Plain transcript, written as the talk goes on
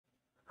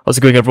How's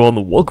it going,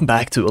 everyone? Welcome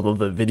back to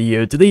another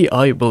video. Today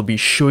I will be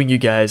showing you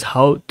guys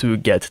how to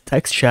get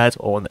text chat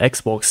on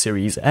Xbox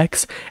Series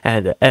X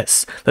and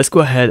S. Let's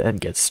go ahead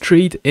and get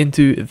straight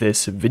into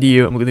this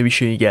video. I'm going to be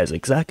showing you guys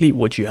exactly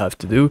what you have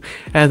to do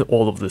and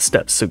all of the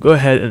steps. So go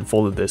ahead and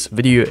follow this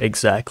video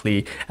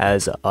exactly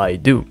as I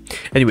do.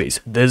 Anyways,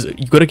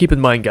 you got to keep in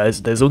mind,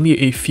 guys, there's only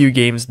a few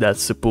games that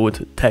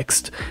support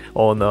text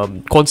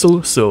on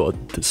console. So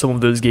some of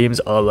those games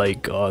are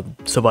like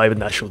Survive a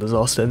Natural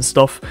Disaster and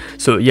stuff.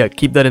 So yeah,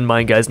 keep that in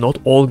mind, guys. Not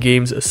all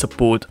games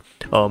support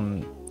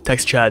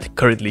text chat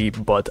currently,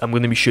 but I'm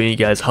going to be showing you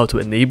guys how to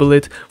enable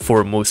it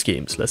for most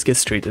games. Let's get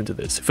straight into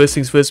this. First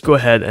things first, go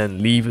ahead and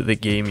leave the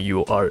game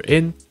you are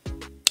in.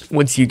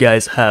 Once you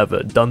guys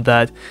have done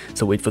that,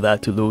 so wait for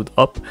that to load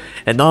up,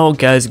 and now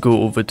guys,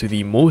 go over to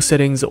the more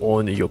settings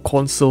on your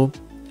console,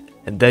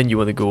 and then you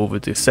want to go over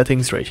to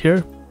settings right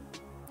here,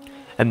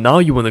 and now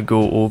you want to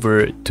go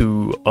over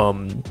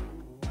to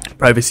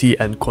privacy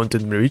and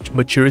content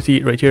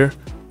maturity right here.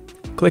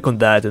 Click on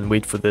that and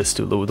wait for this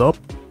to load up.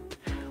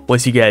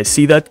 Once you guys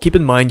see that, keep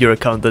in mind your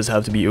account does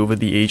have to be over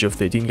the age of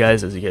 13,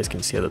 guys, as you guys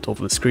can see at the top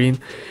of the screen.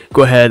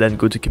 Go ahead and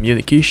go to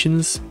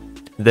communications,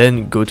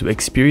 then go to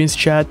experience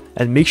chat,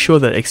 and make sure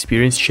that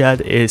experience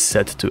chat is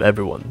set to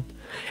everyone.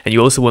 And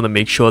you also want to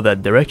make sure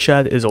that direct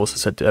chat is also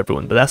set to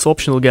everyone, but that's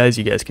optional, guys.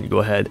 You guys can go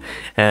ahead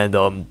and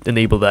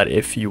enable that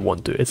if you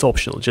want to. It's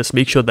optional. Just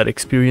make sure that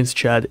experience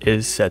chat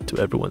is set to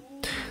everyone.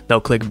 Now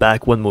click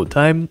back one more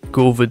time,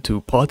 go over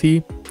to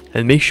party,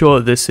 and make sure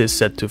this is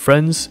set to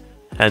friends,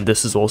 and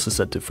this is also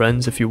set to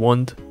friends if you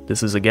want.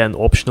 This is again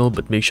optional,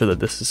 but make sure that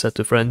this is set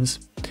to friends.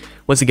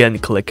 Once again,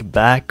 click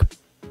back.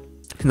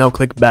 Now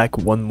click back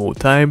one more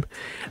time,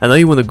 and now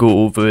you want to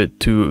go over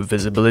to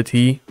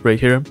visibility right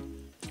here.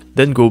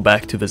 Then go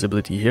back to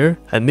visibility here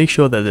and make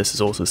sure that this is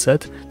also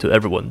set to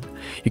everyone.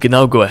 You can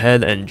now go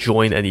ahead and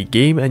join any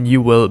game and you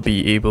will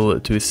be able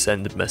to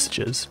send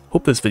messages.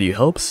 Hope this video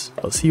helps.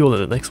 I'll see you all in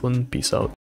the next one. Peace out.